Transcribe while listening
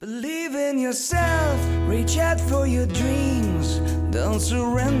Believe in yourself, reach out for your dreams. Don't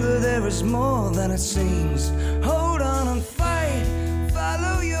surrender, there is more than it seems. Hold on and fight,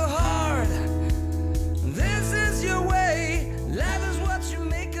 follow your heart. This is your way, life is what you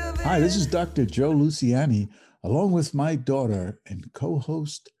make of it. Hi, this is Dr. Joe Luciani, along with my daughter and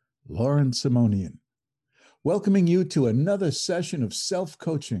co-host Lauren Simonian, welcoming you to another session of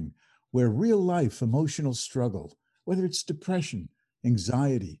self-coaching where real-life emotional struggle, whether it's depression,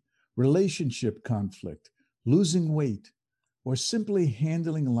 anxiety, relationship conflict, losing weight, or simply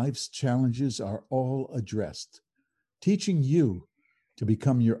handling life's challenges are all addressed, teaching you to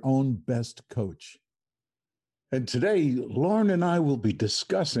become your own best coach. And today, Lauren and I will be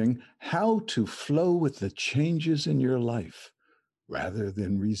discussing how to flow with the changes in your life rather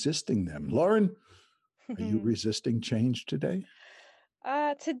than resisting them. Lauren, are you resisting change today?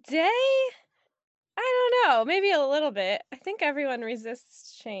 Today, I don't know, maybe a little bit. I think everyone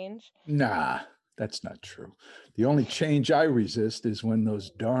resists change. Nah, that's not true. The only change I resist is when those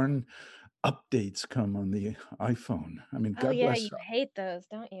darn updates come on the iPhone. I mean, Oh yeah, you hate those,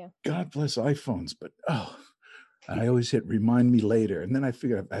 don't you? God bless iPhones, but I always hit remind me later. And then I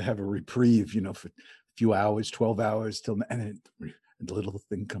figure I have a reprieve, for a few hours, 12 hours and the little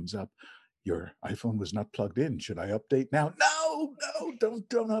thing comes up. Your iPhone was not plugged in. Should I update now? No, don't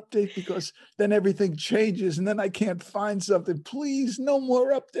update because then everything changes and then I can't find something. Please, no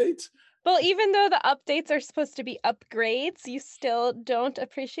more updates. Well, even though the updates are supposed to be upgrades, you still don't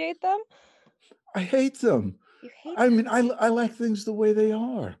appreciate them? I hate them. You hate I them. mean, I like things the way they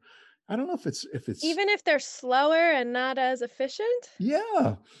are. I don't know if it's Even if they're slower and not as efficient?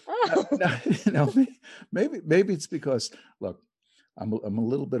 yeah. Oh. Maybe it's because look, I'm a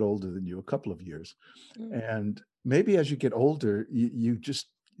little bit older than you, a couple of years, and maybe as you get older, you just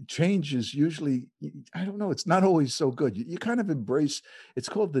change is usually I don't know. It's not always so good. You kind of embrace. It's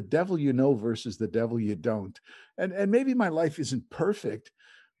called the devil you know versus the devil you don't, and maybe my life isn't perfect,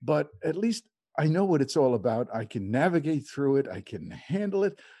 but at least I know what it's all about. I can navigate through it. I can handle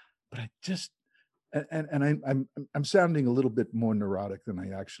it, but I just I'm sounding a little bit more neurotic than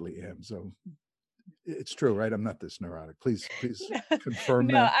I actually am. So it's true, right? I'm not this neurotic. Please confirm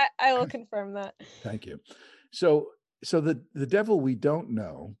No, that. I will confirm that. Thank you. So the devil we don't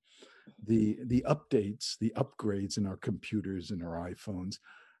know, the updates, the upgrades in our computers and our iPhones,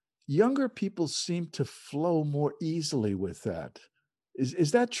 younger people seem to flow more easily with that.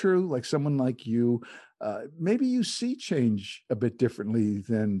 Is that true? Like someone like you, maybe you see change a bit differently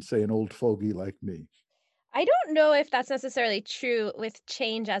than, say, an old fogey like me. I don't know if that's necessarily true with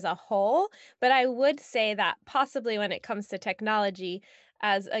change as a whole, but I would say that possibly when it comes to technology,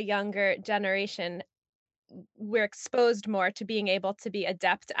 as a younger generation, we're exposed more to being able to be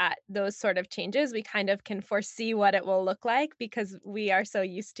adept at those sort of changes. We kind of can foresee what it will look like because we are so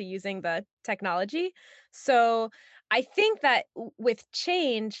used to using the technology. So I think that with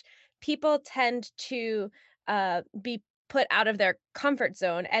change, people tend to be put out of their comfort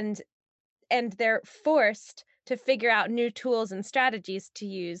zone and they're forced to figure out new tools and strategies to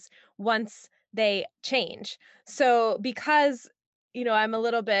use once they change. So because I'm a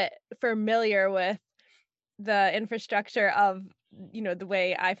little bit familiar with the infrastructure of the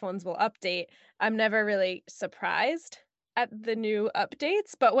way iPhones will update, I'm never really surprised at the new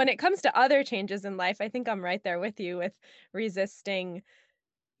updates, but when it comes to other changes in life, I think I'm right there with you with resisting,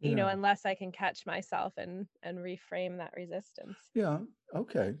 Yeah. unless I can catch myself and reframe that resistance. Yeah.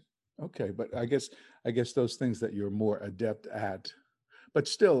 Okay. Okay. But I guess those things that you're more adept at, but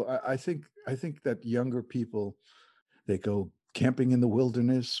still, I think that younger people, they go camping in the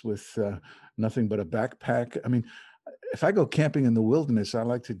wilderness with nothing but a backpack. I mean, if I go camping in the wilderness, I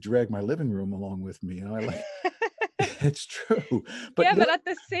like to drag my living room along with me. I like it's true. But Yeah, but at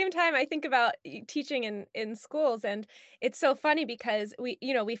the same time, I think about teaching in schools, and it's so funny because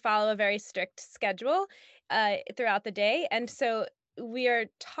we follow a very strict schedule throughout the day, and so we are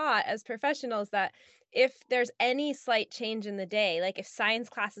taught as professionals that if there's any slight change in the day, like if science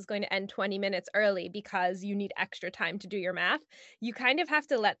class is going to end 20 minutes early because you need extra time to do your math, you kind of have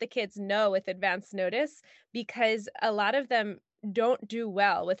to let the kids know with advance notice because a lot of them don't do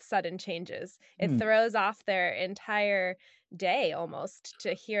well with sudden changes. It hmm, throws off their entire day almost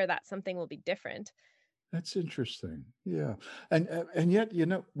to hear that something will be different. that's interesting. Yeah. And yet,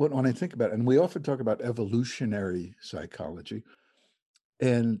 when I think about it, and we often talk about evolutionary psychology,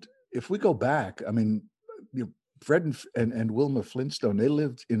 and if we go back, I mean, Fred and Wilma Flintstone, they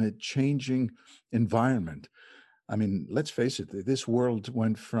lived in a changing environment. I mean, let's face it, this world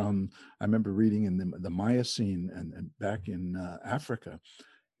went from, I remember reading in the Miocene and back in Africa,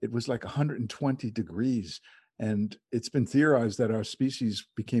 it was like 120 degrees. And it's been theorized that our species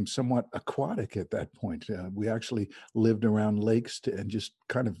became somewhat aquatic at that point. We actually lived around lakes and just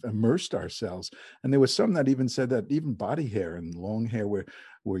kind of immersed ourselves. And there was some that even said that even body hair and long hair were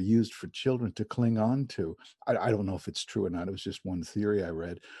used for children to cling on to. I don't know if it's true or not. It was just one theory I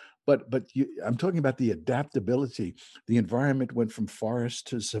read. But I'm talking about the adaptability. The environment went from forest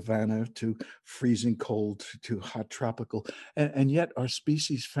to savanna to freezing cold to hot tropical, and yet our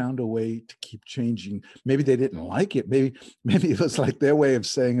species found a way to keep changing. Maybe they didn't like it. Maybe it was like their way of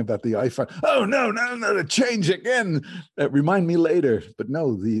saying about the iPhone. Oh no, to change again. Remind me later. But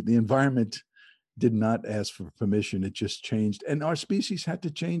no, the environment did not ask for permission. It just changed, and our species had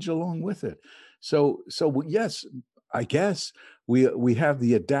to change along with it. So yes, I guess we have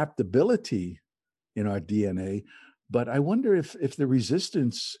the adaptability in our DNA, but I wonder if the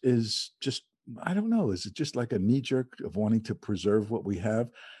resistance is just, I don't know, is it just like a knee jerk of wanting to preserve what we have,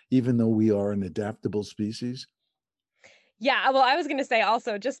 even though we are an adaptable species? Yeah, well, I was gonna say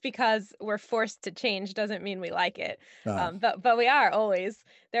also, just because we're forced to change doesn't mean we like it. Ah, But we are always.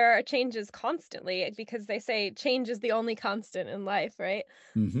 There are changes constantly because they say change is the only constant in life, right?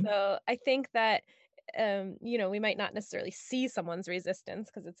 hmm. So I think that we might not necessarily see someone's resistance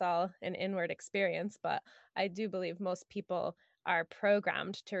because it's all an inward experience, but I do believe most people are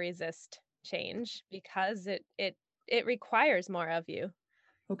programmed to resist change because it requires more of you.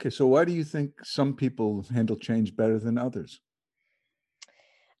 Okay, so why do you think some people handle change better than others?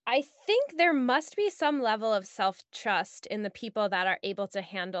 I think there must be some level of self-trust in the people that are able to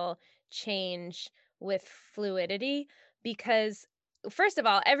handle change with fluidity because first of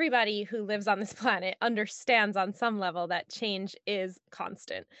all, everybody who lives on this planet understands on some level that change is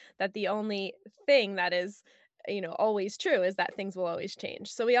constant, that the only thing that is always true is that things will always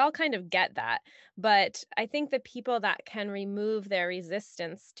change. So we all kind of get that. But I think the people that can remove their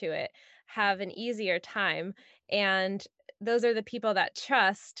resistance to it have an easier time, and those are the people that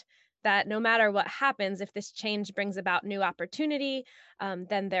trust that no matter what happens, if this change brings about new opportunity,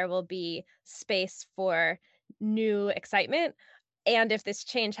 then there will be space for new excitement. And if this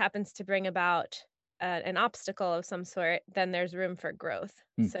change happens to bring about an obstacle of some sort, then there's room for growth.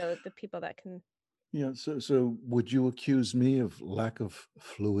 Hmm. So the people that can, Yeah, so would you accuse me of lack of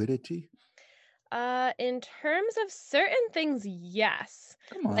fluidity? in terms of certain things, yes.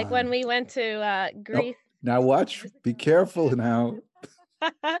 Come Like when on. we went to Nope. Greece Now watch, years be careful now.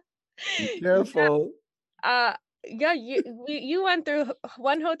 ago. Be careful. Uh, yeah, you went through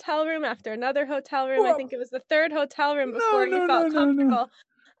one hotel room after another hotel room. I Well, think it was the 3rd hotel room no, before you no, no, felt no, no. comfortable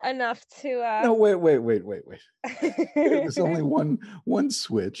enough to, No, wait. It was only one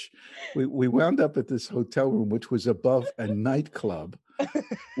switch. We wound up at this hotel room, which was above a nightclub,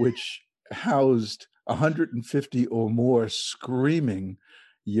 which housed 150 or more screaming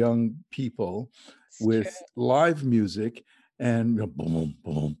young people It's true. with live music and boom,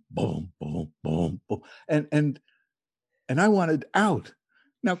 boom, boom, boom, boom, boom, and I wanted out.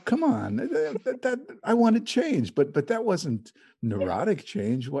 Now, come on, that I wanted change, but that wasn't neurotic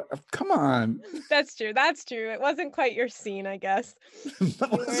change. What? Come on, That's true. It wasn't quite your scene, I guess. that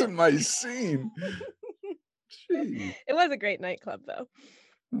You weren't wasn't my scene. Gee, It was a great nightclub, though,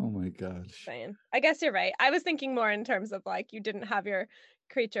 oh my gosh. saying. I guess you're right. I was thinking more in terms of, like, you didn't have your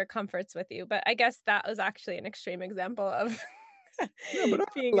creature comforts with you, but I guess that was actually an extreme example of Yeah, but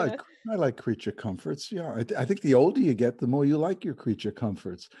being in a I like creature comforts. Yeah, I think the older you get, the more you like your creature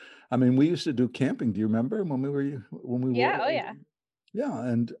comforts. I mean, we used to do camping. Do you remember when we were? Yeah, oh, yeah. Yeah,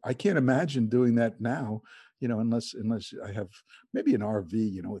 and I can't imagine doing that now. Unless I have maybe an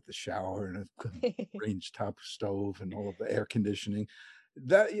RV, with the shower and a range top stove and all of the air conditioning.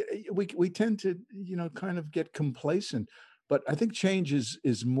 We tend to kind of get complacent. But I think change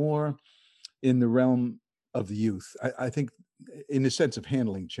is more in the realm of the youth. I think in the sense of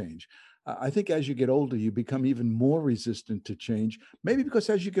handling change. I think as you get older, you become even more resistant to change, maybe because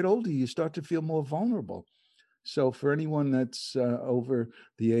as you get older, you start to feel more vulnerable. So for anyone that's over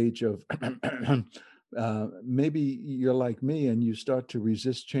the age of maybe you're like me and you start to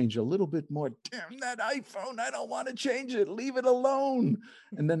resist change a little bit more. Damn that iPhone! I don't want to change it. Leave it alone.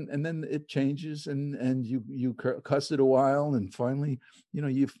 And then it changes, and you cuss it a while, and finally,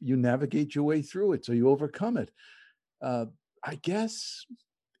 you navigate your way through it. So you overcome it. Uh, I guess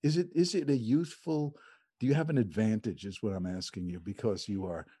is it a youthful? Do you have an advantage? Is what I'm asking you, because you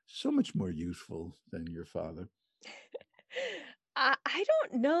are so much more youthful than your father. I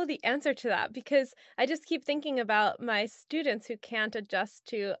don't know the answer to that because I just keep thinking about my students who can't adjust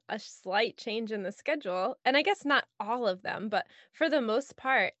to a slight change in the schedule. And I guess not all of them, but for the most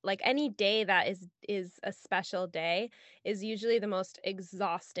part, like any day that is a special day is usually the most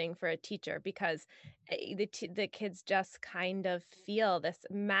exhausting for a teacher because the kids just kind of feel this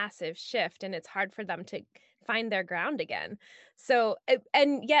massive shift and it's hard for them to find their ground again. So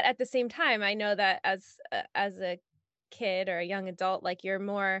and yet at the same time I know that as a kid or a young adult, like you're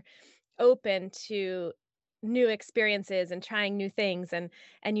more open to new experiences and trying new things and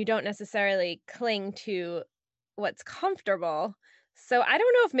you don't necessarily cling to what's comfortable. So I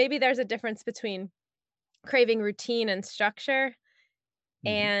don't know if maybe there's a difference between craving routine and structure Mhm.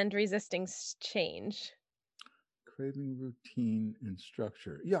 and resisting change. Craving routine and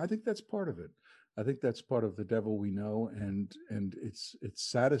structure. Yeah, I think that's part of it. I think that's part of the devil we know, and it's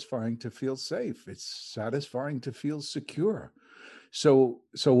satisfying to feel safe. It's satisfying to feel secure. So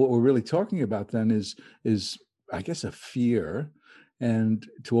what we're really talking about then is I guess a fear, and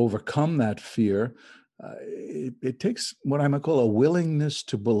to overcome that fear, it takes what I might call a willingness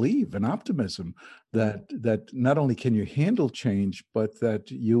to believe, an optimism Mm. that not only can you handle change, but that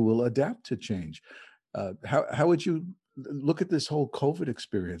you will adapt to change. How would you look at this whole COVID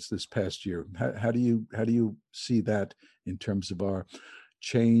experience this past year? How do you see that in terms of our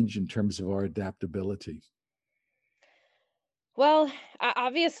change, in terms of our adaptability? Well,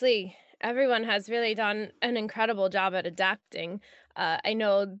 obviously, everyone has really done an incredible job at adapting. I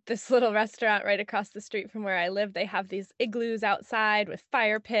know this little restaurant right across the street from where I live, they have these igloos outside with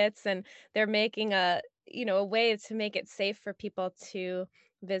fire pits, and they're making a way to make it safe for people to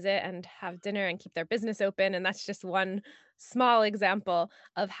visit and have dinner and keep their business open. And that's just one small example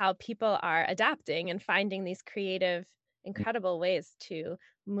of how people are adapting and finding these creative, incredible ways to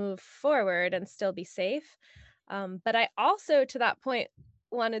move forward and still be safe. But I also, to that point,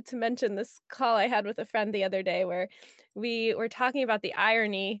 wanted to mention this call I had with a friend the other day where we were talking about the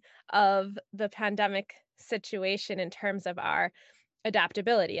irony of the pandemic situation in terms of our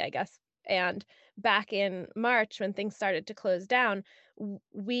adaptability, I guess. And back in March, when things started to close down,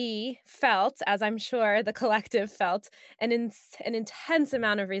 we felt, as I'm sure the collective felt, an intense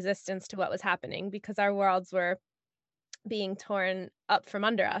amount of resistance to what was happening because our worlds were being torn up from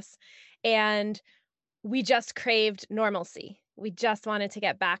under us. And we just craved normalcy. We just wanted to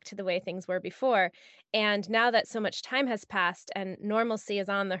get back to the way things were before. And now that so much time has passed and normalcy is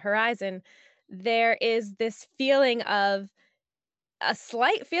on the horizon, there is this feeling of a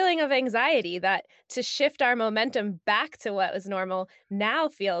slight feeling of anxiety that to shift our momentum back to what was normal now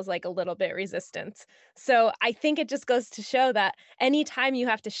feels like a little bit resistant. So I think it just goes to show that anytime you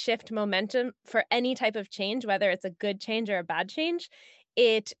have to shift momentum for any type of change, whether it's a good change or a bad change,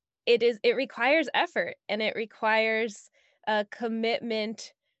 it it requires effort and it requires a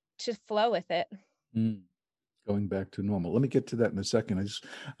commitment to flow with it. Mm. Going back to normal. Let me get to that in a second. I just,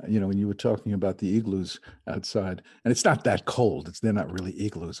 when you were talking about the igloos outside, and it's not that cold. They're not really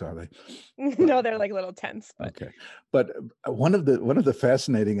igloos, are they? But No, they're like little tents, but okay. But one of the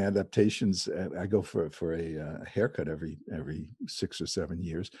fascinating adaptations. I go for a haircut every 6 or 7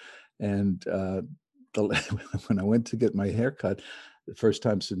 years, and the, when I went to get my haircut, the first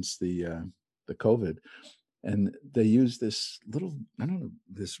time since the COVID, and they use this little, I don't know,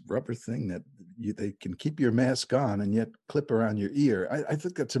 this rubber thing that they can keep your mask on and yet clip around your ear. I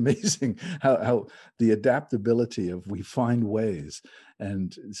think that's amazing how the adaptability of we find ways.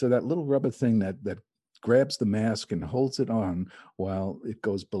 And so that little rubber thing that grabs the mask and holds it on while it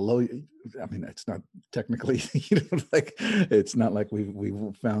goes below you. I mean, it's not technically, like it's not like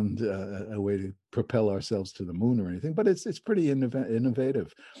we've found a way to propel ourselves to the moon or anything, but it's pretty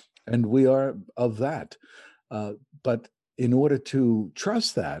innovative, and we are of that. Uh, but in order to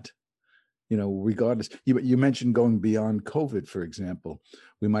trust that, regardless, you mentioned going beyond COVID, for example,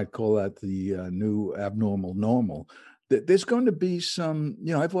 we might call that the new abnormal normal. There's going to be some,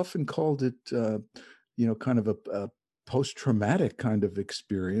 I've often called it, kind of a post-traumatic kind of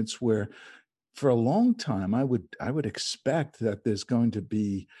experience where for a long time, I would expect that there's going to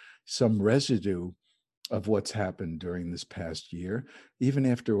be some residue of what's happened during this past year, even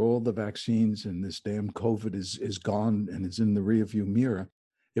after all the vaccines and this damn COVID is gone and is in the rearview mirror.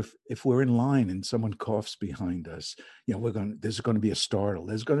 If we're in line and someone coughs behind us, there's going to be a startle.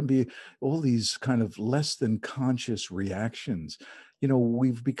 There's going to be all these kind of less than conscious reactions.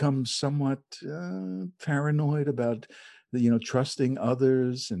 We've become somewhat paranoid about trusting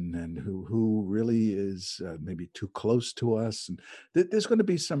others, and who really is maybe too close to us, and there's going to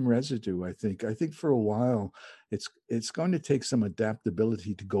be some residue. I think for a while it's going to take some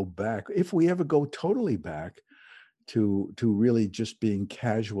adaptability to go back, if we ever go totally back to really just being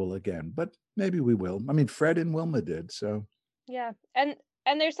casual again. But maybe we will. I mean, Fred and Wilma did. So Yeah. And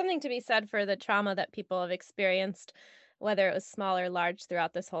there's something to be said for the trauma that people have experienced, whether it was small or large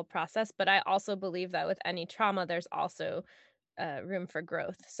throughout this whole process. But I also believe that with any trauma, there's also room for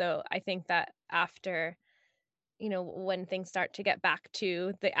growth. So I think that after, when things start to get back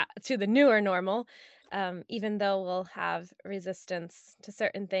to the newer normal, even though we'll have resistance to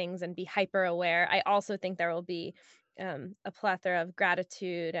certain things and be hyper aware, I also think there will be a plethora of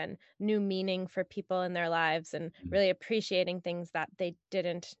gratitude and new meaning for people in their lives, and really appreciating things that they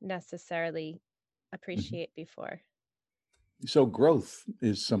didn't necessarily mhm. appreciate before. So growth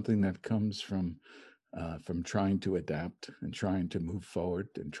is something that comes from trying to adapt and trying to move forward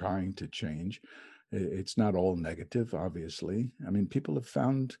and trying to change. It's not all negative, obviously. I mean, people have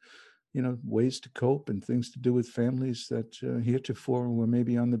found, ways to cope and things to do with families that heretofore were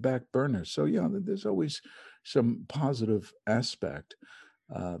maybe on the back burner. So yeah, there's always some positive aspect.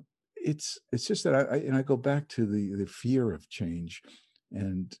 Uh, it's just that I go back to the fear of change,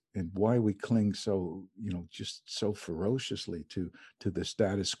 and why we cling so, just so ferociously to the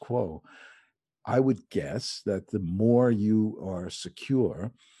status quo. I would guess that the more you are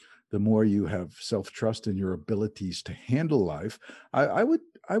secure, the more you have self-trust in your abilities to handle life.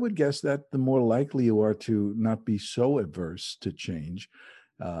 I would guess that the more likely you are to not be so averse to change.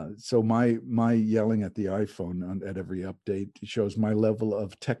 So my yelling at the iPhone at every update shows my level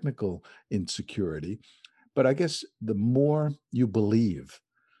of technical insecurity. But I guess the more you believe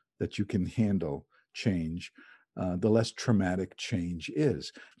that you can handle change, the less traumatic change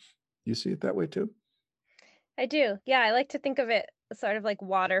is. You see it that way too? I do. Yeah, I like to think of it sort of like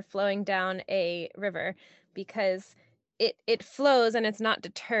water flowing down a river, because it flows and it's not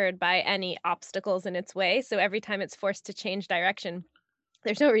deterred by any obstacles in its way. So every time it's forced to change direction,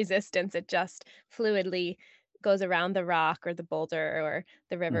 there's no resistance. It just fluidly goes around the rock or the boulder or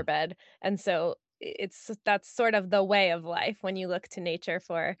the Yeah. riverbed. And so that's sort of the way of life. When you look to nature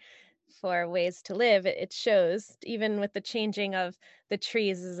for ways to live, it shows. Even with the changing of the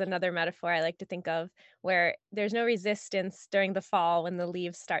trees is another metaphor I like to think of, where there's no resistance during the fall when the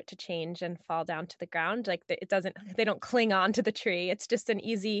leaves start to change and fall down to the ground. Like it doesn't, they don't cling on to the tree. It's just an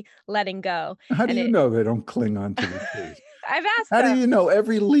easy letting go. How do And you it know they don't cling on to the tree? I've asked How do them. you know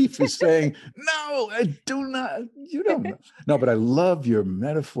every leaf is saying, no, I do not? You don't know. No, but I love your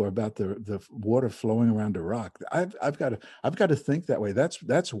metaphor about the water flowing around a rock. I've got to think that way.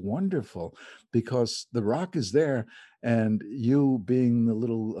 That's wonderful, because the rock is there, and you being the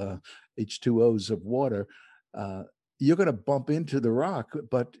little H2Os of water, uh, you're going to bump into the rock.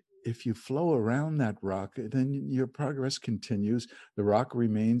 But if you flow around that rock, then your progress continues, the rock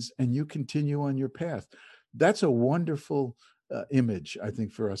remains, and you continue on your path. That's a wonderful image, I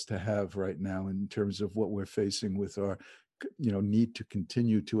think, for us to have right now in terms of what we're facing with our, need to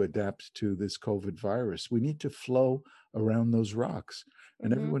continue to adapt to this COVID virus. We need to flow around those rocks,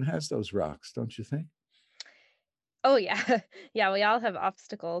 and Mhm. everyone has those rocks, don't you think? Oh, yeah. Yeah, we all have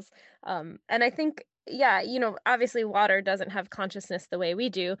obstacles. And I think, yeah, obviously water doesn't have consciousness the way we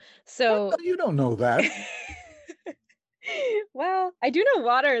do. What? So No, you don't know that. well, I do know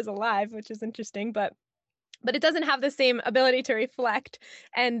water is alive, which is interesting, but it doesn't have the same ability to reflect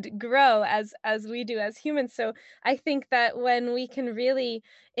and grow as we do as humans. So I think that when we can really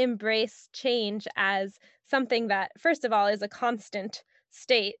embrace change as something that, first of all, is a constant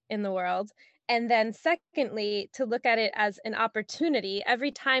state in the world, and then secondly, to look at it as an opportunity.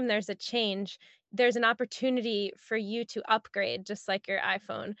 Every time there's a change, there's an opportunity for you to upgrade, just like your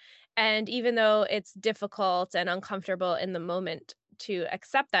iPhone. And even though it's difficult and uncomfortable in the moment to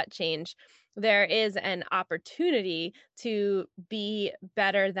accept that change, there is an opportunity to be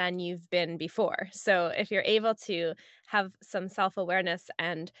better than you've been before. So if you're able to have some self-awareness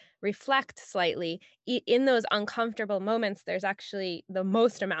and reflect slightly, in those uncomfortable moments, there's actually the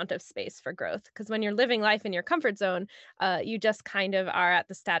most amount of space for growth. Because when you're living life in your comfort zone, you just kind of are at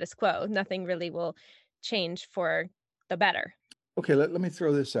the status quo. Nothing really will change for the better. Okay, let me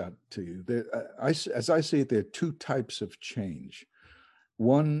throw this out to you. As I see it, there are two types of change.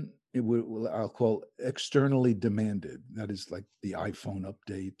 One, I'll call externally demanded. That is like the iPhone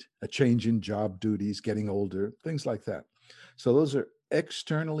update, a change in job duties, getting older, things like that. So those are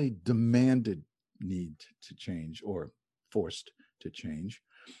externally demanded need to change or forced to change.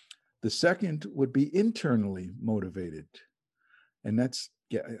 The second would be internally motivated, and that's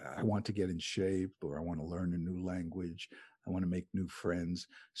I want to get in shape, or I want to learn a new language, I want to make new friends.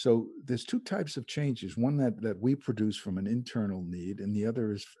 So there's two types of changes, one that we produce from an internal need, and the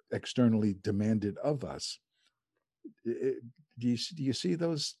other is externally demanded of us. Do you see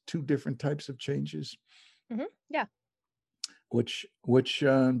those two different types of changes? Hmm. Yeah. Which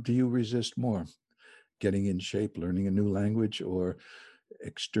do you resist more? Getting in shape, learning a new language, or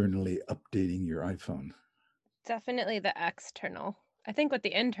externally updating your iPhone? Definitely the external. I think with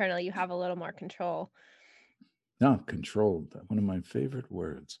the internal, you have a little more control. No, controlled. One of my favorite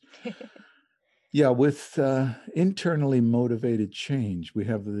words. Yeah, with internally motivated change, we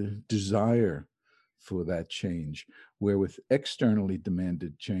have the desire for that change. Where with externally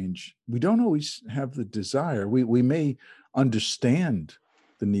demanded change, we don't always have the desire. We may understand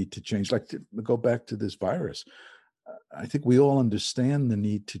the need to change. Like to go back to this virus, I think we all understand the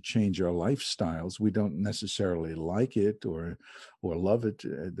need to change our lifestyles. We don't necessarily like it or love it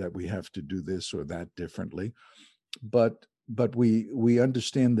that we have to do this or that differently, but we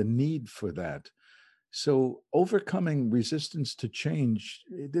understand the need for that. So overcoming resistance to change,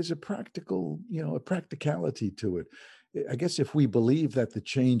 there's a practical, a practicality to it. I guess if we believe that the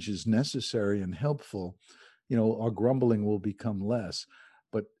change is necessary and helpful, our grumbling will become less.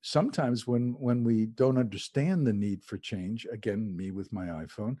 But sometimes when we don't understand the need for change, again, me with my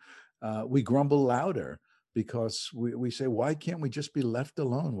iPhone, we grumble louder because we say, why can't we just be left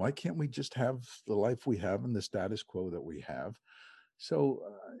alone? Why can't we just have the life we have and the status quo that we have? So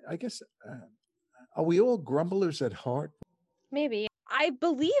I guess are we all grumblers at heart? Maybe. I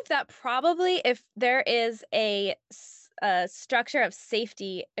believe that probably if there is a structure of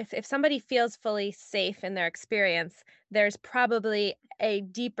safety, if somebody feels fully safe in their experience, there's probably a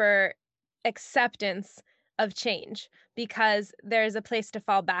deeper acceptance of change because there's a place to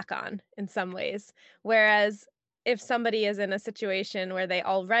fall back on in some ways. Whereas if somebody is in a situation where they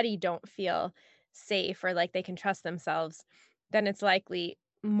already don't feel safe or like they can trust themselves, then it's likely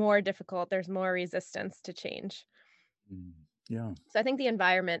more difficult. There's more resistance to change. Mm, yeah. So I think the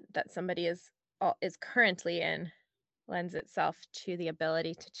environment that somebody is currently in lends itself to the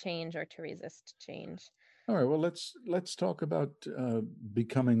ability to change or to resist change. All right. Well, let's talk about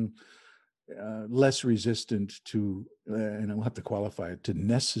becoming less resistant to, and I'll have to qualify it, to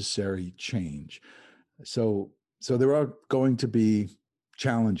necessary change. So there are going to be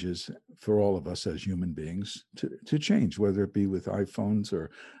challenges for all of us as human beings to change, whether it be with iPhones or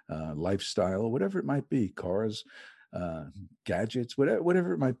lifestyle, or whatever it might be, cars, uh, gadgets,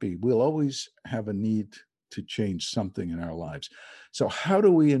 whatever it might be. We'll always have a need to change something in our lives. So how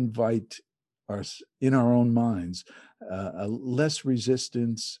do we invite us in our own minds a less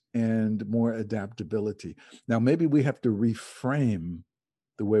resistance and more adaptability? Now, maybe we have to reframe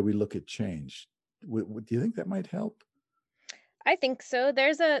the way we look at change. Do you think that might help? I think so.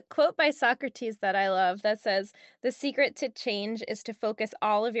 There's a quote by Socrates that I love that says, "The secret to change is to focus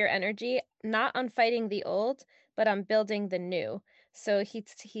all of your energy not on fighting the old, but on building the new." So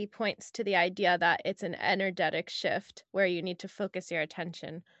he points to the idea that it's an energetic shift where you need to focus your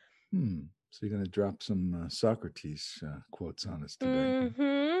attention. So you're going to drop some Socrates quotes on us today.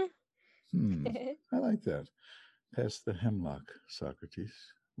 Mhm. Hmm. I like that. Pass the hemlock, Socrates.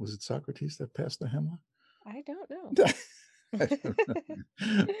 Was it Socrates that passed the hemlock? I don't know. I don't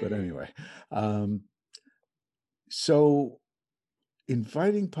know. But anyway, um, so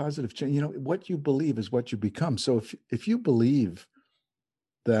inviting positive change, what you believe is what you become. So if you believe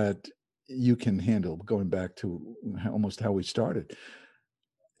that you can handle, going back to almost how we started,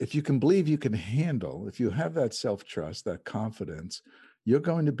 if you can believe you can handle, if you have that self-trust, that confidence, you're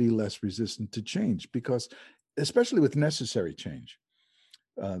going to be less resistant to change because, especially with necessary change,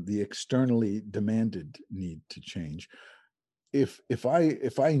 the externally demanded need to change. If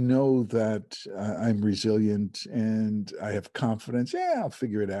I know that I'm resilient and I have confidence, yeah, I'll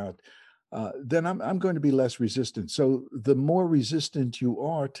figure it out. Then I'm going to be less resistant. So the more resistant you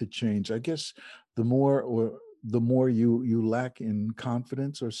are to change, I guess, the more you lack in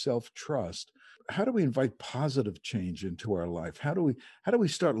confidence or self trust. How do we invite positive change into our life? How do we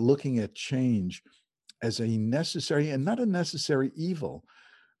start looking at change as a necessary and not a necessary evil,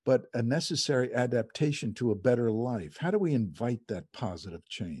 but a necessary adaptation to a better life? How do we invite that positive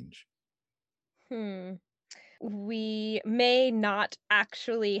change? Hmm. We may not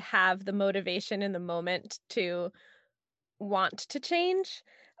actually have the motivation in the moment to want to change.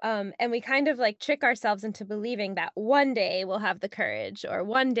 And we kind of like trick ourselves into believing that one day we'll have the courage or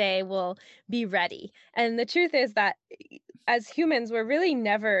one day we'll be ready. And the truth is that as humans, we're really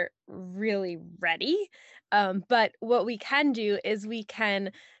never really ready. But what we can do is we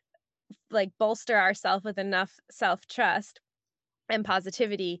can like bolster ourselves with enough self trust and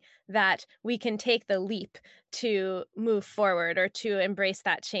positivity that we can take the leap to move forward or to embrace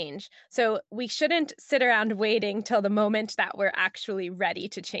that change. So we shouldn't sit around waiting till the moment that we're actually ready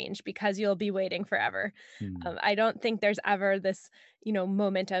to change because you'll be waiting forever. Hmm. I don't think there's ever this,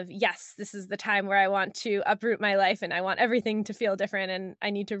 moment of, yes, this is the time where I want to uproot my life and I want everything to feel different and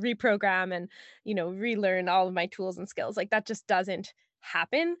I need to reprogram and, relearn all of my tools and skills. Like that just doesn't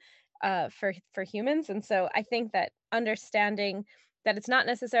happen for humans. And so I think that understanding that it's not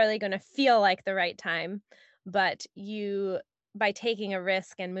necessarily gonna feel like the right time, but by taking a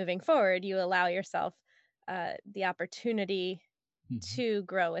risk and moving forward, you allow yourself, the opportunity Mhm. to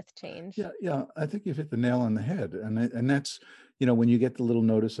grow with change. Yeah, yeah, I think you've hit the nail on the head, and that's, when you get the little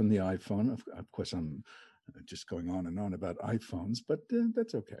notice on the iPhone. Of course, I'm just going on and on about iPhones, but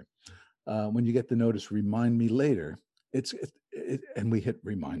that's okay. When you get the notice, remind me later. And we hit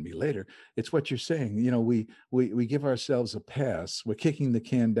remind me later. It's what you're saying. We give ourselves a pass. We're kicking the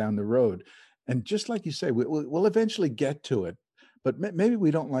can down the road, and just like you say, we'll eventually get to it. But maybe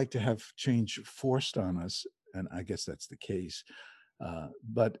we don't like to have change forced on us, and I guess that's the case.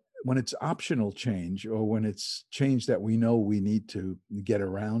 But when it's optional change, or when it's change that we know we need to get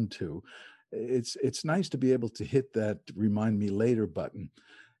around to, it's nice to be able to hit that remind me later button.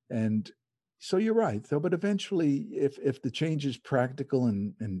 And so you're right, though. But eventually, if the change is practical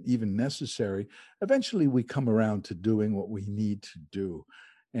and even necessary, eventually we come around to doing what we need to do,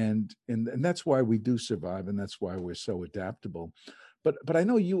 and that's why we do survive, and that's why we're so adaptable. But I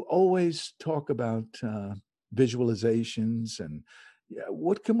know you always talk about visualizations, and yeah,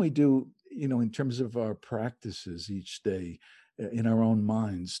 what can we do, in terms of our practices each day, in our own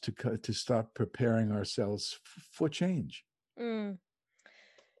minds, to start preparing ourselves for change. Mm.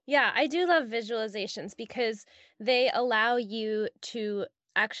 Yeah, I do love visualizations because they allow you to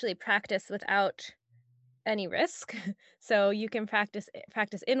actually practice without any risk. So you can practice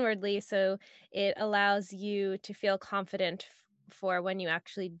inwardly, so it allows you to feel confident for when you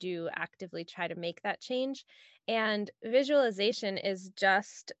actually do actively try to make that change. And visualization is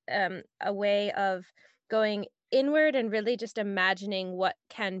just a way of going inward and really just imagining what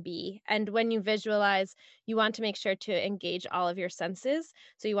can be. And when you visualize, you want to make sure to engage all of your senses.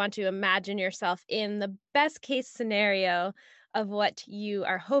 So you want to imagine yourself in the best case scenario of what you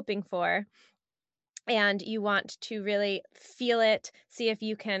are hoping for, and you want to really feel it, see if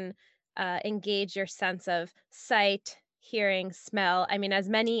you can engage your sense of sight, hearing, smell. I mean, as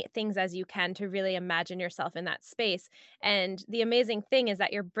many things as you can to really imagine yourself in that space. And the amazing thing is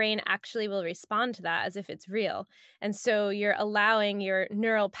that your brain actually will respond to that as if it's real. And so you're allowing your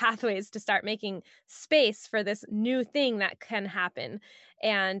neural pathways to start making space for this new thing that can happen.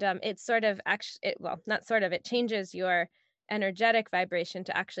 And it's sort of well, not sort of, it changes your energetic vibration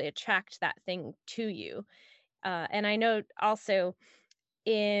to actually attract that thing to you. And I know also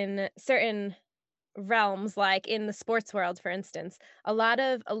in certain realms, like in the sports world, for instance, a lot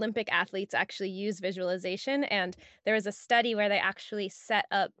of Olympic athletes actually use visualization. And there was a study where they actually set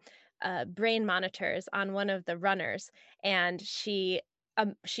up brain monitors on one of the runners, and she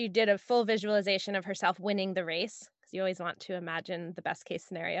did a full visualization of herself winning the race. 'Cause you always want to imagine the best case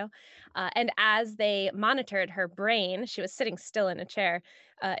scenario. And as they monitored her brain, she was sitting still in a chair.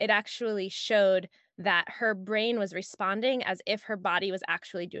 It actually showed that her brain was responding as if her body was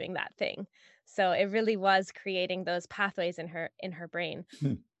actually doing that thing. So it really was creating those pathways in her brain.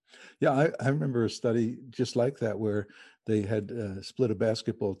 Hmm. Yeah, I remember a study just like that, where they had split a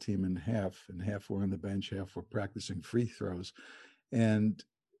basketball team in half, and half were on the bench, half were practicing free throws. And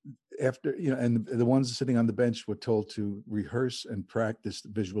after, and the ones sitting on the bench were told to rehearse and practice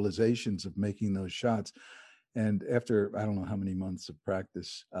visualizations of making those shots. And after, I don't know how many months of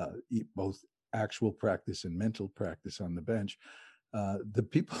practice, both actual practice and mental practice on the bench, the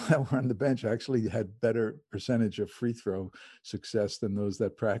people that were on the bench actually had better percentage of free throw success than those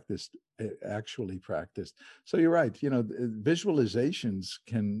that actually practiced. So you're right. Visualizations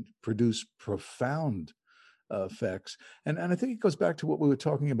can produce profound effects, and I think it goes back to what we were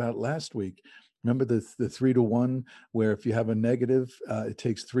talking about last week. Remember the 3 to 1, where if you have a negative, it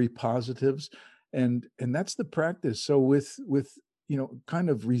takes 3 positives, and that's the practice. So with kind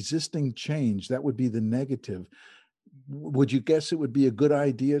of resisting change, that would be the negative. Would you guess it would be a good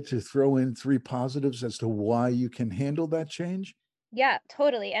idea to throw in 3 positives as to why you can handle that change? Yeah,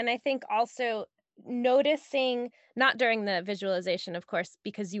 totally. And I think also noticing, not during the visualization, of course,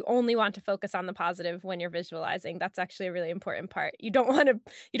 because you only want to focus on the positive when you're visualizing. That's actually a really important part. You don't want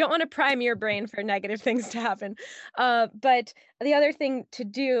to prime your brain for negative things to happen. But the other thing to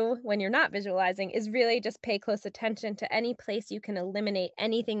do when you're not visualizing is really just pay close attention to any place you can eliminate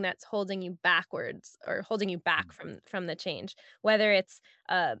anything that's holding you backwards or holding you back from the change, whether it's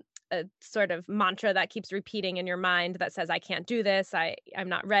uh, a sort of mantra that keeps repeating in your mind that says, I can't do this, I'm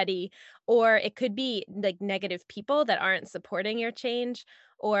not ready, or it could be like negative people that aren't supporting your change,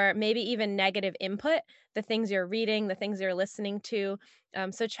 or maybe even negative input, the things you're reading, the things you're listening to.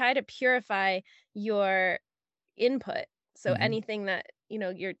 So try to purify your input. So Mhm. anything that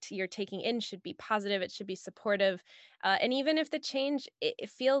you're taking in should be positive. It should be supportive, and even if the change it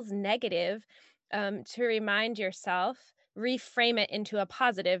feels negative, to remind yourself, reframe it into a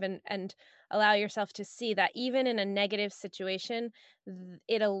positive, and allow yourself to see that even in a negative situation,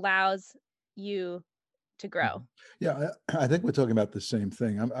 it allows you to grow. Mhm. Yeah, I think we're talking about the same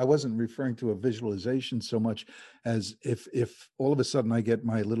thing. I wasn't referring to a visualization so much as if all of a sudden I get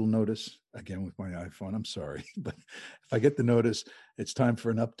my little notice again with my iPhone. I'm sorry, but if I get the notice, it's time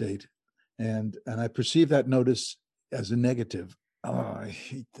for an update, and I perceive that notice as a negative. Oh, I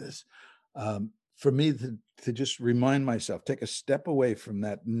hate this. For me to just remind myself, take a step away from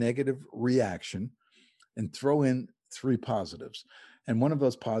that negative reaction and throw in three positives. And one of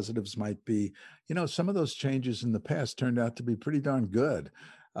those positives might be, some of those changes in the past turned out to be pretty darn good.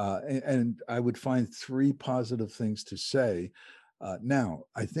 And I would find three positive things to say. Now,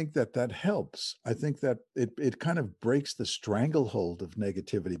 I think that helps. I think that it kind of breaks the stranglehold of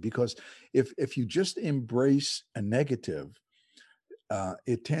negativity, because if you just embrace a negative,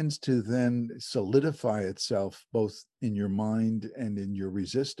 it tends to then solidify itself both in your mind and in your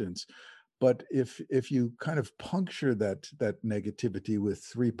resistance. But if you kind of puncture that negativity with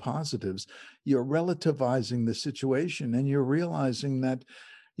three positives, you're relativizing the situation, and you're realizing that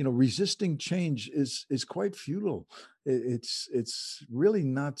resisting change is quite futile. It's really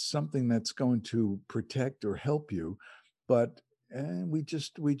not something that's going to protect or help you, but we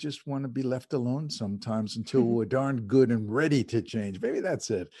just want to be left alone sometimes until we're darn good and ready to change. Maybe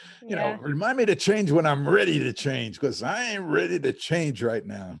that's it. Yeah. Remind me to change when I'm ready to change, because I ain't ready to change right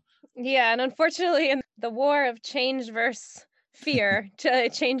now. Yeah, and unfortunately, in the war of change versus fear,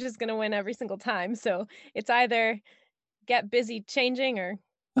 change is going to win every single time. So it's either get busy changing or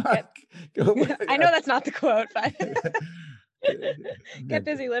get. I know that's not the quote, but get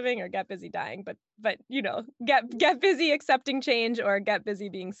busy living or get busy dying. But get busy accepting change or get busy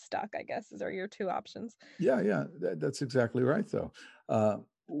being stuck. I guess are your two options. Yeah, yeah, that's exactly right, though.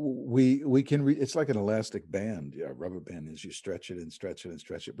 We can it's like an elastic band, yeah, rubber band. As you stretch it and stretch it and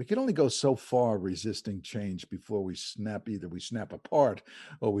stretch it, we can only go so far resisting change before we snap. Either we snap apart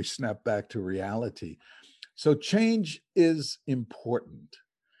or we snap back to reality. So change is important,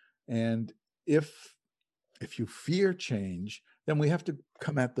 and if if you fear change, then we have to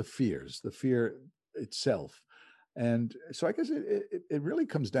come at the fear itself. And so I guess it really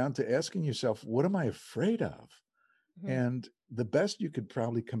comes down to asking yourself, what am I afraid of? Mhm. And the best you could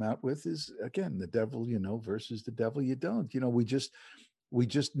probably come out with is, again, the devil you know versus the devil you don't. We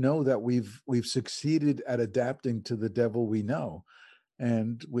just know that we've succeeded at adapting to the devil we know,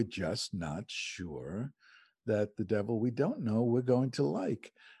 and we're just not sure that the devil we don't know we're going to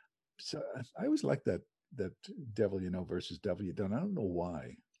like. So I always like that devil you know versus devil you don't. I don't know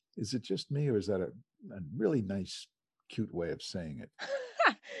why. Is it just me, or is that a really nice, cute way of saying it?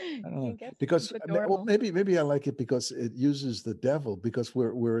 I don't I know, guess because it's well, adorable. maybe I like it because it uses the devil, because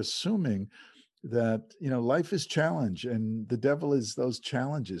we're assuming that life is challenge, and the devil is those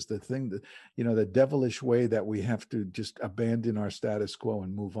challenges, the thing that the devilish way that we have to just abandon our status quo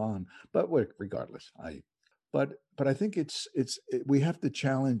and move on. But regardless, but I think we have to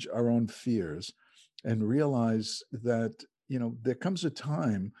challenge our own fears and realize that there comes a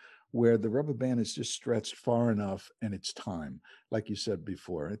time where the rubber band is just stretched far enough, and it's time. Like you said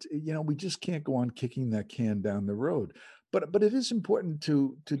before, we just can't go on kicking that can down the road. But it is important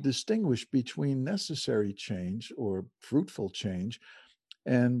to distinguish between necessary change or fruitful change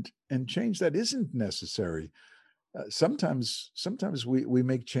and change that isn't necessary. Sometimes we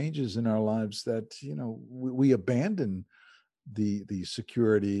make changes in our lives that we abandon the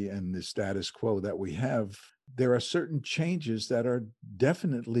security and the status quo that we have. There are certain changes that are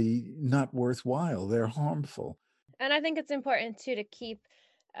definitely not worthwhile. They're harmful. And I think it's important too to keep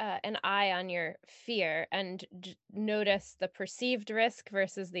an eye on your fear and notice the perceived risk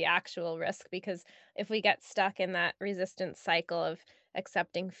versus the actual risk. Because if we get stuck in that resistance cycle of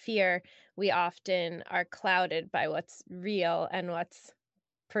accepting fear, we often are clouded by what's real and what's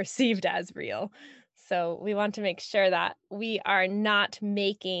perceived as real. So we want to make sure that we are not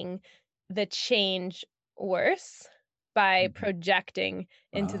making the change worse by Mhm. projecting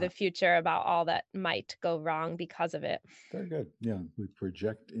into the Ah, future about all that might go wrong because of it. very good. Yeah, we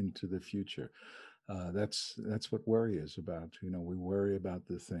project into the future. That's what worry is about. We worry about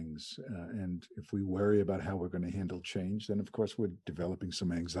the things, and if we worry about how we're going to handle change, then of course we're developing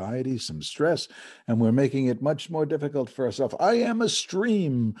some anxiety, some stress, and we're making it much more difficult for ourselves. I am a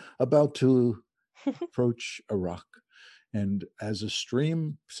stream about to approach a rock. And as a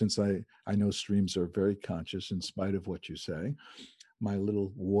stream, since I know streams are very conscious in spite of what you say, my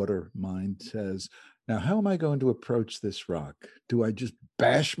little water mind says, now, how am I going to approach this rock? Do I just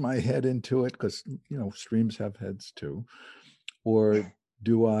bash my head into it? Because, streams have heads too. Or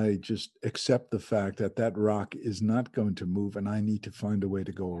do I just accept the fact that that rock is not going to move and I need to find a way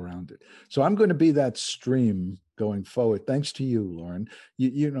to go around it? So I'm going to be that stream going forward. Thanks to you, Lauren.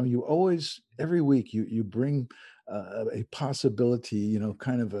 You always, every week, you bring a possibility,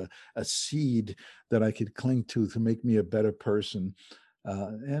 kind of a seed that I could cling to make me a better person.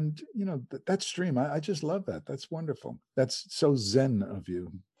 And that stream, I just love that. That's wonderful. That's so Zen of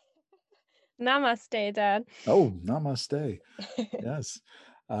you. Namaste, Dad. Oh, namaste. Yes.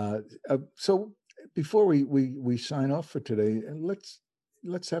 So before we sign off for today,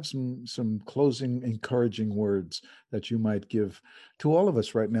 let's have some closing encouraging words that you might give to all of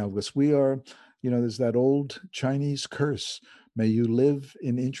us right now, because we are, there's that old Chinese curse, may you live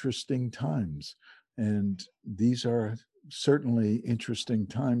in interesting times. And these are certainly interesting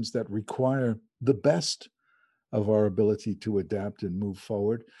times that require the best of our ability to adapt and move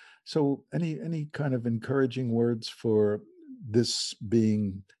forward. So any kind of encouraging words for this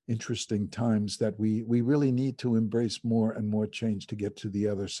being interesting times that we really need to embrace more and more change to get to the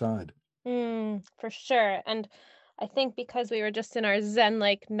other side? For sure. And I think because we were just in our Zen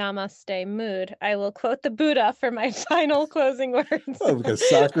like namaste mood, I will quote the Buddha for my final closing words. Oh, because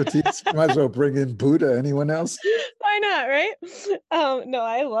Socrates, you might as well bring in Buddha. Anyone else? Why not, right? No,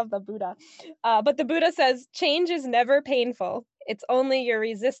 I love the Buddha. But the Buddha says, change is never painful. It's only your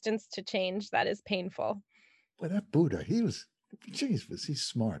resistance to change that is painful. Well, that Buddha, geez, was he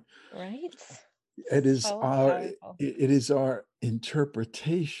smart. Right? It is So our powerful. it is our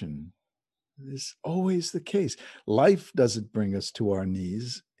interpretation. Is always the case. Life doesn't bring us to our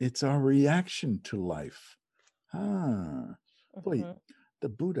knees. It's our reaction to life. Ah, boy, Mhm. the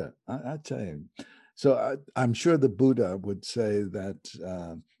Buddha, I tell you. So I'm sure the Buddha would say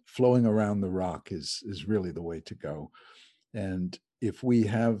that flowing around the rock is really the way to go. And if we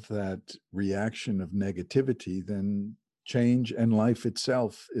have that reaction of negativity, then change and life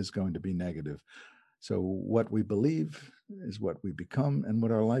itself is going to be negative. So what we believe is what we become and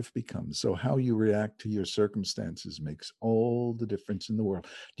what our life becomes. So how you react to your circumstances makes all the difference in the world.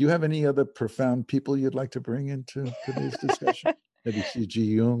 Do you have any other profound people you'd like to bring into today's discussion? Maybe C.G.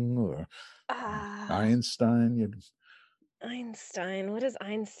 Jung or Ah, Einstein. Einstein. What does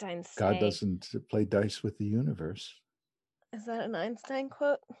Einstein God say? doesn't play dice with the universe. Is that an Einstein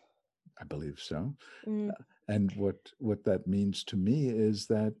quote? I believe so. Mm. And what that means to me is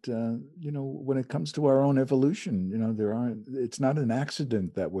that when it comes to our own evolution, it's not an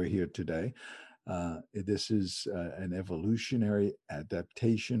accident that we're here today. This is an evolutionary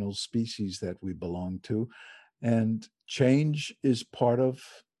adaptational species that we belong to, and change is part of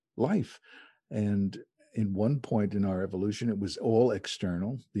life. And in one point in our evolution, it was all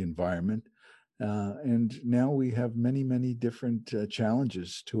external, the environment. And now we have many, many different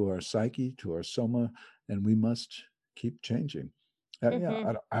challenges to our psyche, to our soma, and we must keep changing.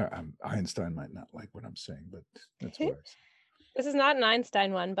 Mhm. Einstein might not like what I'm saying, but that's what I say. This is not an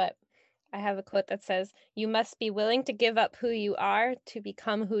Einstein one, but I have a quote that says, "You must be willing to give up who you are to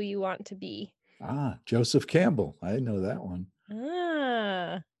become who you want to be." Joseph Campbell. I know that one.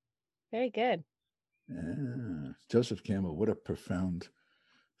 Ah, very good. Yeah. Joseph Campbell, what a profound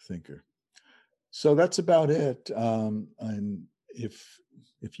thinker. So that's about it. And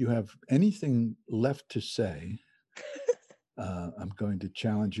if you have anything left to say, I'm going to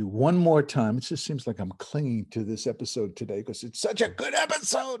challenge you one more time. It just seems like I'm clinging to this episode today because it's such a good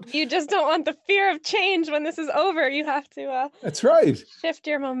episode. You just don't want the fear of change when this is over. You have to That's right. shift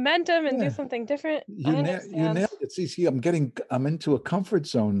your momentum and do Yeah. something different. You I nailed understand. it. See, I'm into a comfort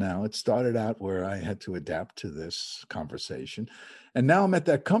zone now. It started out where I had to adapt to this conversation, and now I'm at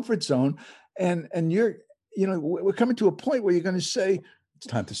that comfort zone. And we're coming to a point where you're going to say it's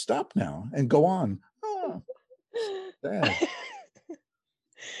time to stop now and go on. Oh, sad.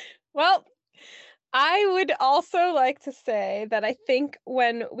 Well, I would also like to say that I think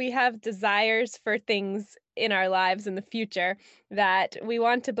when we have desires for things in our lives in the future, that we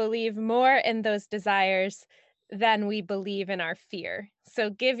want to believe more in those desires than we believe in our fear. So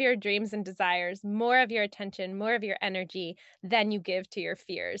give your dreams and desires more of your attention, more of your energy than you give to your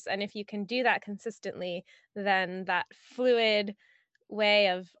fears. And if you can do that consistently, then that fluid way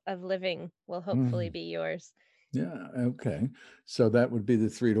of living will hopefully Mm. be yours. Yeah, okay. So that would be the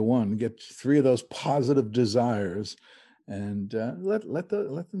 3-to-1. Get 3 of those positive desires, and let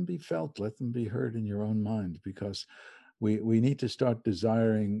them be felt, let them be heard in your own mind, because we need to start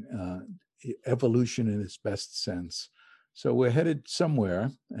desiring evolution in its best sense. So we're headed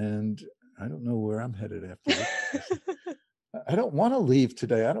somewhere, and I don't know where I'm headed after this. I don't want to leave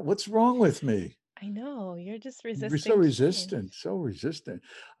today. I don't. What's wrong with me? I know, you're just You're so resisting change. resistant, so resistant.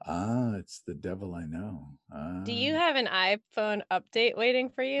 Ah, it's the devil I know. Do Ah. you have an iPhone update waiting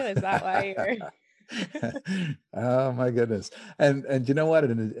for you? Is that why you're Oh my goodness. And you know what?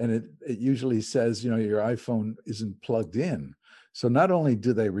 And it usually says, your iPhone isn't plugged in. So not only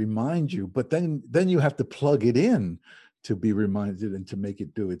do they remind you, but then you have to plug it in to be reminded and to make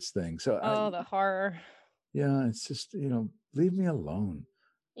it do its thing. So Oh, the horror. yeah, it's just, leave me alone.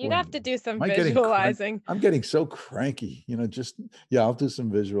 You Boy, have to do some am I getting cranky? visualizing. I'm getting so cranky, yeah, I'll do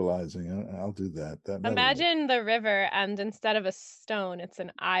some visualizing. I'll do that. That'll work. Imagine the river, and instead of a stone, it's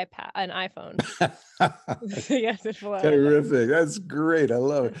an iPhone. So you have to flow with it. Terrific. That's great. I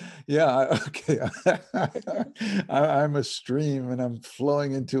love it. Yeah. Okay. I'm a stream and I'm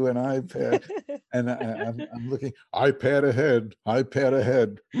flowing into an iPad, and I'm looking iPad ahead, iPad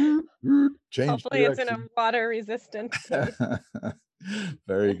ahead, change Hopefully, it's in a direction. water-resistant case.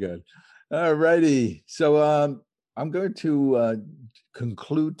 Very good. All righty. So I'm going to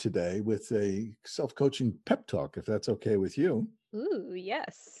conclude today with a self-coaching pep talk, if that's okay with you. Ooh,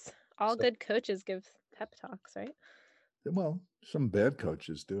 yes. All So, good coaches give pep talks, right? well, some bad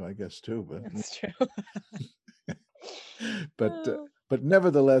coaches do, I guess, too. That's true. But Oh, but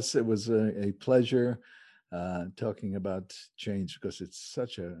nevertheless, it was a pleasure talking about change, because it's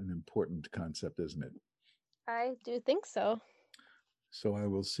such an important concept, isn't it? I do think so. So I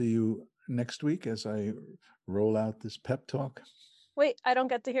will see you next week as I roll out this pep talk. Wait, I don't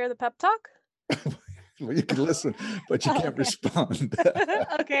get to hear the pep talk? Well, you can listen, but you Oh, can't okay. respond.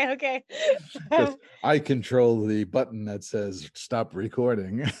 Okay. Because I control the button that says stop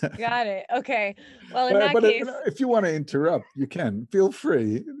recording. Got it. Okay. Well, in But that case, if you want to interrupt, you can. Feel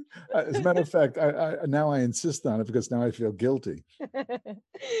free. As a matter of fact, I insist on it, because now I feel guilty. So no,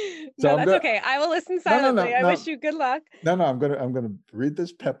 I'm that's going. okay. I will listen No, no, silently. no, I no, wish you good luck. no. I'm gonna read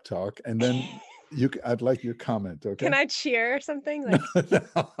this pep talk, and then I'd like your comment. Okay. Can I cheer or something? No, Like,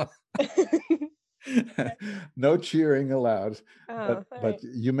 no. No cheering allowed, oh, but all right.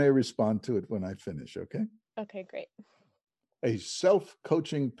 you may respond to it when I finish. Okay. Okay, great. A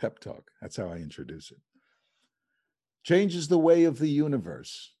self-coaching pep talk. That's how I introduce it. Change is the way of the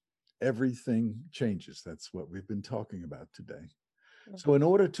universe. Everything changes. That's what we've been talking about today. So in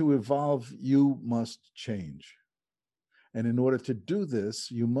order to evolve, you must change. And in order to do this,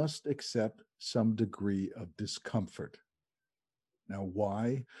 you must accept some degree of discomfort. Now,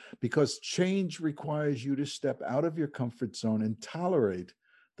 why? Because change requires you to step out of your comfort zone and tolerate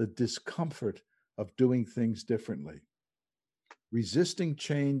the discomfort of doing things differently. Resisting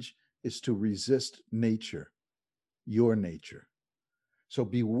change is to resist nature, your nature. So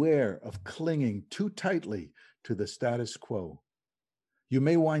beware of clinging too tightly to the status quo. You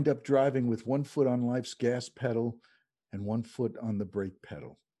may wind up driving with one foot on life's gas pedal and one foot on the brake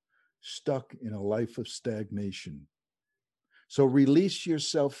pedal, stuck in a life of stagnation. So release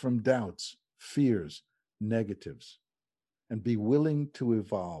yourself from doubts, fears, negatives, and be willing to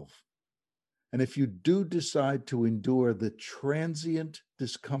evolve. And if you do decide to endure the transient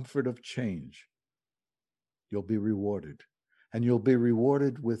discomfort of change, you'll be rewarded. And you'll be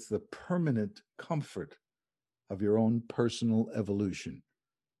rewarded with the permanent comfort of your own personal evolution.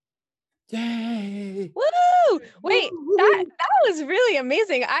 Yay! Woo! Wait, that was really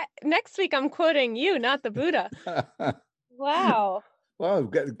amazing. Next week I'm quoting you, not the Buddha. Wow. Wow,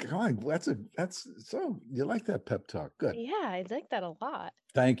 come on, that's so you like that pep talk. Good. Yeah, I like that a lot.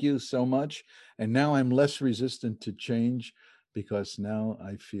 Thank you so much. And now I'm less resistant to change, because now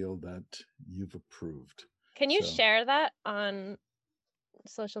I feel that you've approved. Can you So, share that on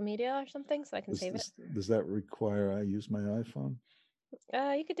social media or something so I can save it? does that require I use my iPhone?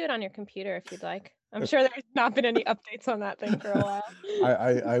 You could do it on your computer if you'd like. I'm sure there's not been any updates on that thing for a while.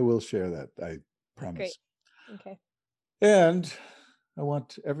 I will share that. I promise. Great. Okay. And I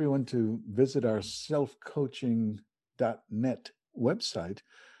want everyone to visit our selfcoaching.net website,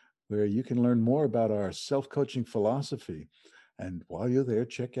 where you can learn more about our self-coaching philosophy. And while you're there,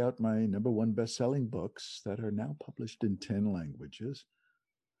 check out my #1 best-selling books that are now published in 10 languages.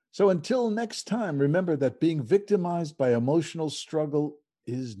 So until next time, remember that being victimized by emotional struggle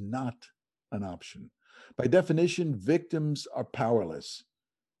is not an option. By definition, victims are powerless,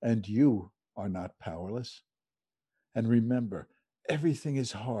 and you are not powerless. And remember, everything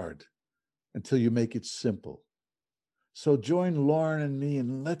is hard until you make it simple. So join Lauren and me,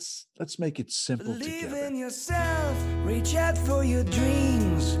 and let's make it simple Believe together. in yourself, reach out for your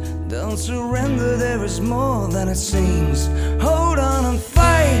dreams. Don't surrender, there is more than it seems. Hold on and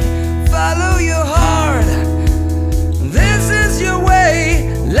fight, follow your heart. This is your way,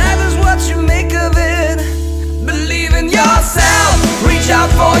 life is what you make of it. Believe in yourself, reach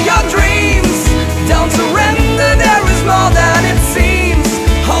out for your dreams. Don't surrender, there is more than it seems.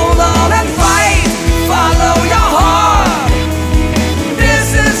 Hold on and fight, follow your heart. This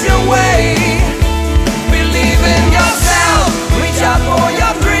is your way. Believe in yourself, reach out for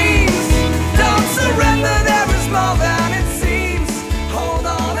your dreams. Don't surrender, there is more than it seems. Hold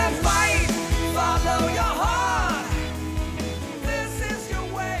on and fight, follow your heart. This is your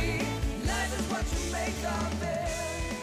way, life is what you make of